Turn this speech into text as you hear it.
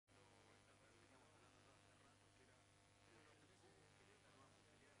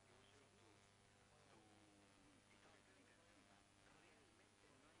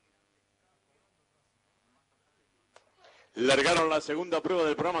Largaron la segunda prueba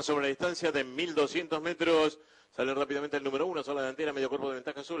del programa sobre la distancia de 1200 metros. Sale rápidamente el número 1, sola delantera, medio cuerpo de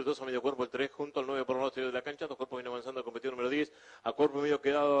ventaja sobre el 2, a medio cuerpo el 3, junto al 9 por el exterior de la cancha. Dos cuerpos viene avanzando el competidor número 10. A cuerpo medio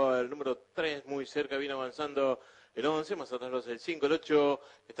quedado el número 3, muy cerca viene avanzando el 11. Más atrás los el 5, el 8.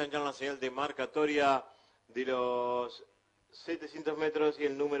 Están ya en la señal de marcatoria de los 700 metros y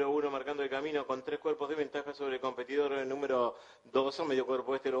el número 1 marcando el camino con 3 cuerpos de ventaja sobre el competidor el número 2, a medio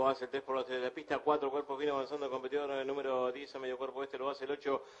cuerpo este lo hace el 3 por la de la pista, 4 cuerpos viene avanzando el competidor el número 10, a medio cuerpo este lo hace el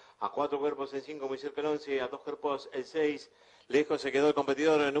 8, a 4 cuerpos el 5, muy cerca el 11, a 2 cuerpos el 6, lejos se quedó el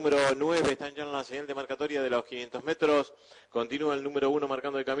competidor el número 9, están ya en la señal de marcatoria de los 500 metros, continúa el número 1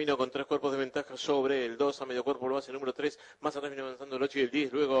 marcando el camino con 3 cuerpos de ventaja sobre el 2, a medio cuerpo lo hace el número 3, más atrás viene avanzando el 8 y el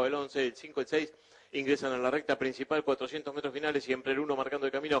 10, luego el 11, el 5, el 6, ingresan a la recta principal, 400 metros finales, siempre el 1 marcando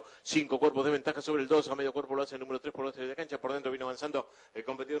el camino, 5 cuerpos de ventaja sobre el 2, a medio cuerpo lo hace el número 3 por el oeste de la cancha, por dentro vino avanzando el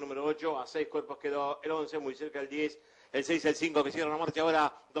competidor número 8, a 6 cuerpos quedó el 11, muy cerca el 10, el 6, el 5 que cierra la marcha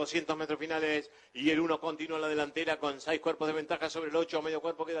ahora, 200 metros finales, y el 1 continúa en la delantera con 6 cuerpos de ventaja sobre el 8, a medio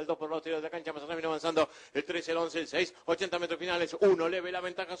cuerpo queda el 2 por el oeste de la cancha, más atrás vino avanzando el 3, el 11, el 6, 80 metros finales, 1 leve la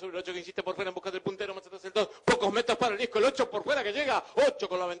ventaja sobre el 8 que insiste por fuera en busca del puntero, más atrás el 2, pocos metros para el disco, el 8 por fuera que llega, 8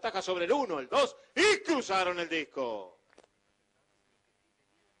 con la ventaja sobre el 1, el 2, y cruzaron el disco.